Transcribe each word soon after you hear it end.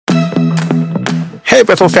Hey,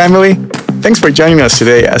 Bethel family! Thanks for joining us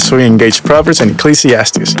today as we engage Proverbs and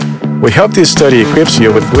Ecclesiastes. We hope this study equips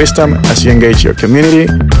you with wisdom as you engage your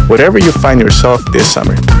community, wherever you find yourself this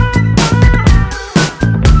summer.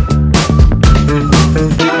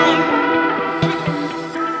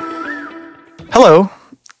 Hello,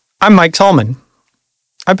 I'm Mike Tallman.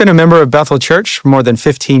 I've been a member of Bethel Church for more than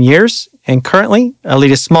 15 years, and currently I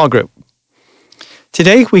lead a small group.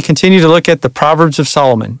 Today, we continue to look at the Proverbs of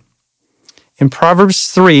Solomon. In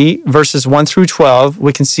Proverbs 3, verses 1 through 12,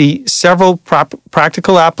 we can see several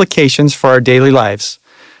practical applications for our daily lives.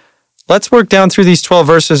 Let's work down through these 12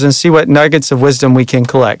 verses and see what nuggets of wisdom we can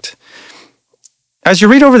collect. As you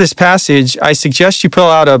read over this passage, I suggest you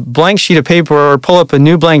pull out a blank sheet of paper or pull up a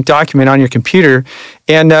new blank document on your computer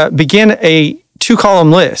and begin a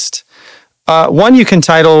 2-column list. One you can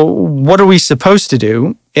title, "What are we supposed to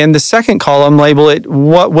do?" And the second column, label it,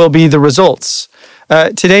 "What will be the results?"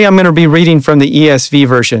 Today I'm going to be reading from the ESV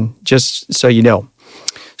version, just so you know.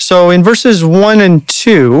 So in verses 1 and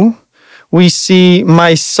 2, we see,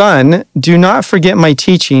 "My son, do not forget my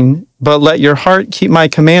teaching, but let your heart keep my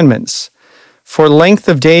commandments. For length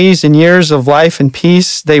of days and years of life and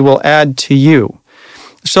peace they will add to you."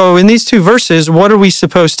 So in these two verses, what are we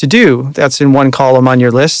supposed to do? That's in one column on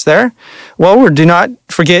your list there. Well, do not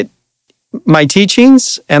forget my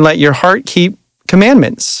teachings and let your heart keep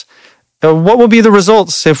commandments. What will be the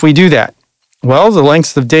results if we do that? Well, the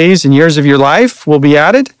length of days and years of your life will be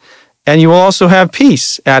added, and you will also have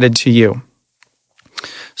peace added to you.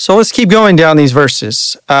 So let's keep going down these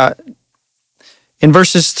verses. In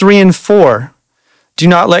verses 3 and 4, "Do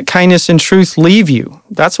not let kindness and truth leave you."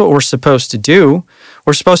 That's what we're supposed to do.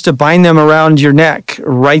 We're supposed to bind them around your neck,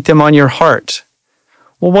 write them on your heart.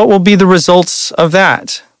 Well, what will be the results of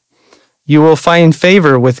that? You will find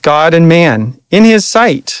favor with God and man in His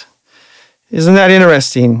sight. Isn't that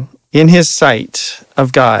interesting? In His sight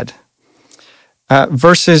of God.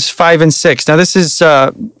 Verses 5 and 6. Now this is,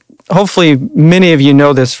 hopefully many of you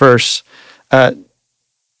know this verse.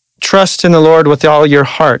 "Trust in the Lord with all your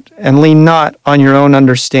heart and lean not on your own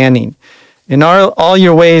understanding. In all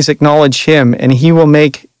your ways acknowledge Him, and He will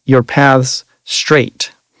make your paths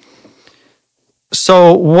straight."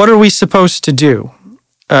 So what are we supposed to do?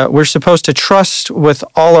 We're supposed to trust with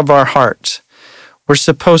all of our heart. We're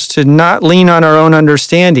supposed to not lean on our own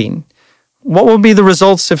understanding. What will be the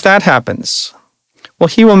results if that happens? Well,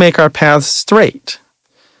 He will make our paths straight.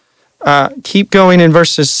 Keep going in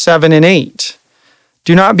verses 7 and 8.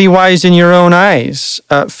 "Do not be wise in your own eyes.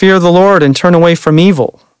 Fear the Lord and turn away from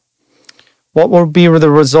evil." What will be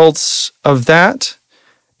the results of that?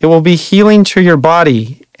 It will be healing to your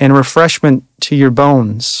body and refreshment to your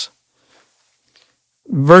bones.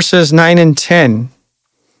 Verses 9 and 10.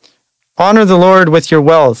 "Honor the Lord with your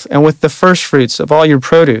wealth and with the firstfruits of all your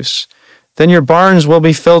produce. Then your barns will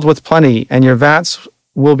be filled with plenty, and your vats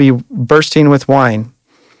will be bursting with wine."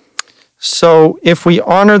 So if we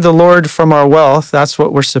honor the Lord from our wealth, that's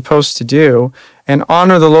what we're supposed to do, and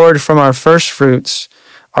honor the Lord from our firstfruits,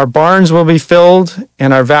 our barns will be filled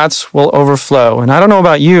and our vats will overflow. And I don't know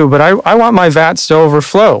about you, but I want my vats to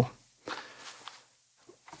overflow.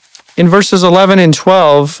 In verses 11 and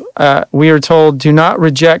 12, we are told, "Do not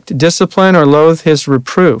reject discipline or loathe His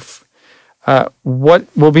reproof." What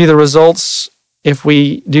will be the results if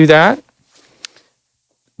we do that?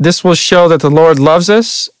 This will show that the Lord loves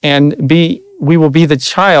us, and we will be the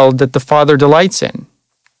child that the Father delights in.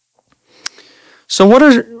 So what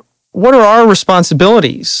are our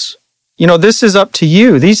responsibilities? You know, this is up to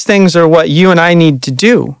you. These things are what you and I need to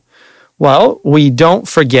do. Well, we don't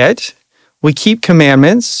forget. We keep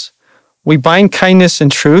commandments. We bind kindness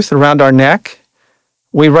and truth around our neck.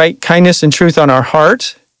 We write kindness and truth on our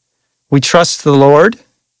heart. We trust the Lord.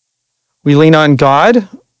 We lean on God.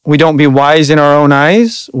 We don't be wise in our own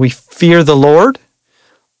eyes. We fear the Lord,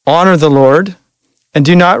 honor the Lord, and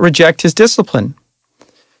do not reject His discipline.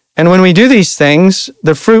 And when we do these things,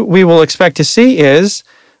 the fruit we will expect to see is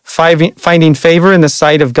finding favor in the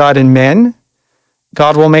sight of God and men.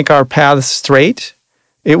 God will make our paths straight.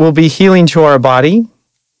 It will be healing to our body.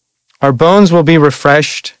 Our bones will be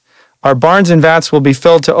refreshed. Our barns and vats will be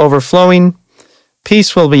filled to overflowing.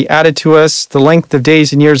 Peace will be added to us. The length of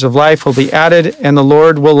days and years of life will be added, and the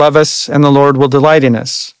Lord will love us, and the Lord will delight in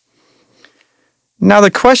us. Now the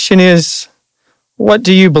question is, what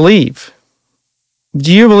do you believe?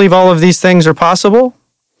 Do you believe all of these things are possible?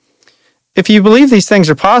 If you believe these things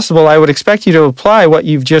are possible, I would expect you to apply what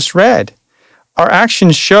you've just read. Our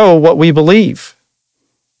actions show what we believe.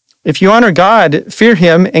 If you honor God, fear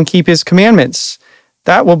Him, and keep His commandments,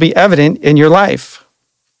 that will be evident in your life.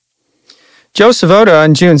 Joe Savoda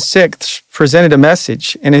on June 6th presented a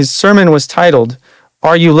message, and his sermon was titled,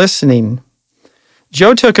 Are you listening?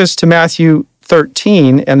 Joe took us to Matthew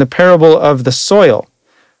 13 and the parable of the soil.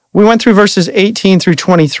 We went through verses 18 through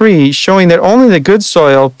 23, showing that only the good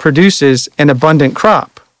soil produces an abundant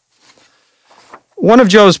crop. One of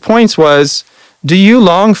Joe's points was, do you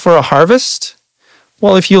long for a harvest?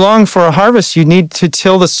 Well, if you long for a harvest, you need to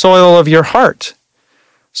till the soil of your heart.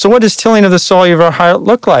 So what does tilling of the soil of our heart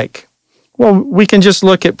look like? Well, we can just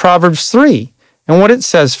look at Proverbs 3 and what it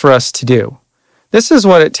says for us to do. This is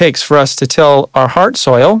what it takes for us to till our heart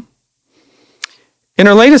soil. In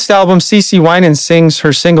her latest album, CeCe Winans sings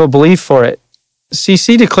her single Believe for it.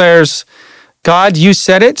 CeCe declares, God, you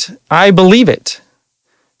said it, I believe it.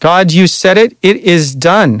 God, you said it, it is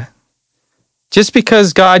done. Just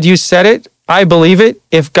because God, you said it, I believe it.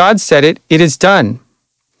 If God said it, it is done.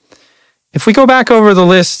 If we go back over the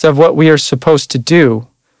list of what we are supposed to do,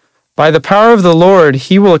 by the power of the Lord,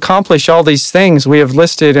 He will accomplish all these things we have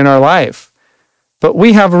listed in our life. But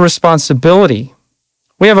we have a responsibility.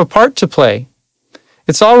 We have a part to play.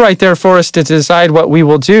 It's all right there for us to decide what we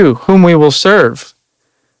will do, whom we will serve.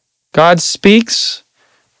 God speaks,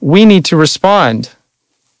 we need to respond.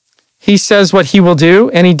 He says what He will do,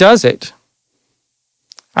 and He does it.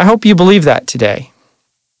 I hope you believe that today.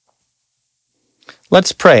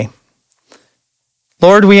 Let's pray.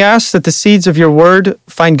 Lord, we ask that the seeds of your word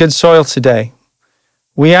find good soil today.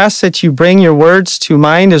 We ask that you bring your words to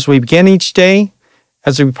mind as we begin each day,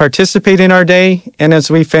 as we participate in our day, and as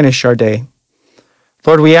we finish our day.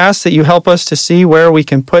 Lord, we ask that you help us to see where we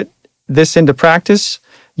can put this into practice,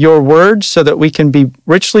 your word, so that we can be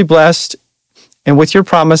richly blessed and with your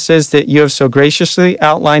promises that you have so graciously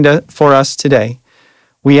outlined for us today.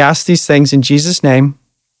 We ask these things in Jesus' name.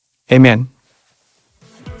 Amen.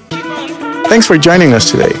 Thanks for joining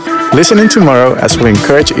us today. Listen in tomorrow as we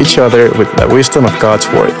encourage each other with the wisdom of God's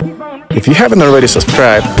Word. If you haven't already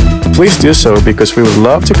subscribed, please do so because we would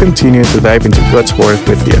love to continue to dive into God's Word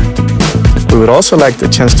with you. We would also like the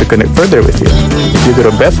chance to connect further with you. If you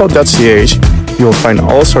go to bethel.ch, you will find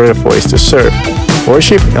all sorts of ways to serve,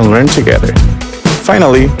 worship, and learn together.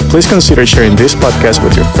 Finally, please consider sharing this podcast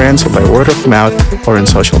with your friends by word of mouth or in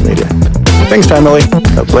social media. Thanks, family.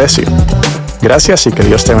 God bless you. Gracias y que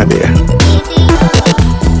Dios te bendiga.